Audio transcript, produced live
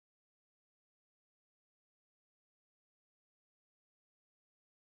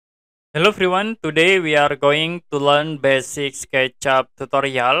Hello everyone, today we are going to learn basic SketchUp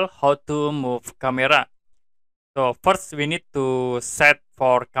tutorial how to move camera. So first we need to set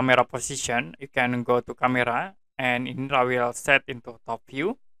for camera position. You can go to camera and in here I will set into top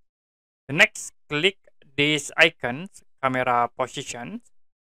view. The next click these icons, camera positions.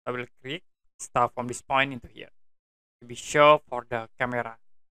 I will click start from this point into here to be sure for the camera.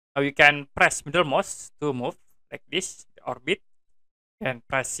 Now you can press middle mouse to move like this, the orbit, and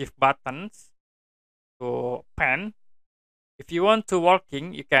press shift buttons to pan. If you want to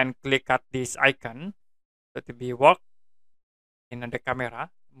walking, you can click at this icon. So to be walk in the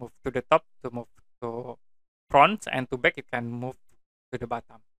camera, move to the top to move to front and to back, you can move to the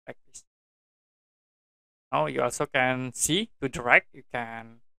bottom like this. Now you also can see to the right, you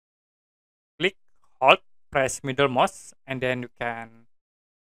can click, hold, press middle mouse, and then you can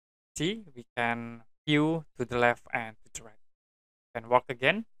see we can view to the left and to the right. You can walk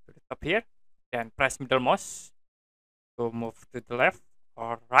again to the top here, then press middle mouse to move to the left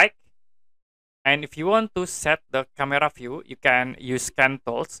or right. And if you want to set the camera view, you can use scan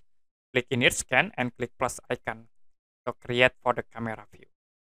tools. Click in here, scan, and click plus icon to create for the camera view.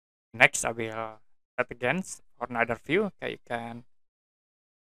 Next, I will set again for another view. Okay, you can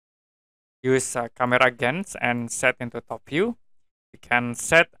use camera again and set into top view. You can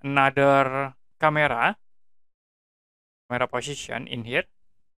set another camera position in here.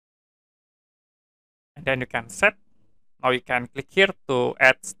 And then you can set. Now you can click here to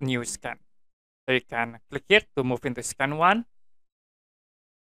add new scan. So you can click here to move into scan 1,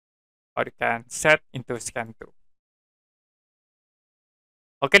 or you can set into scan 2.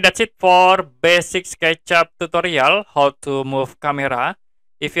 Okay, that's it for basic SketchUp tutorial, how to move camera.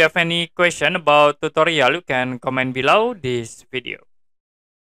 If you have any question about tutorial, you can comment below this video.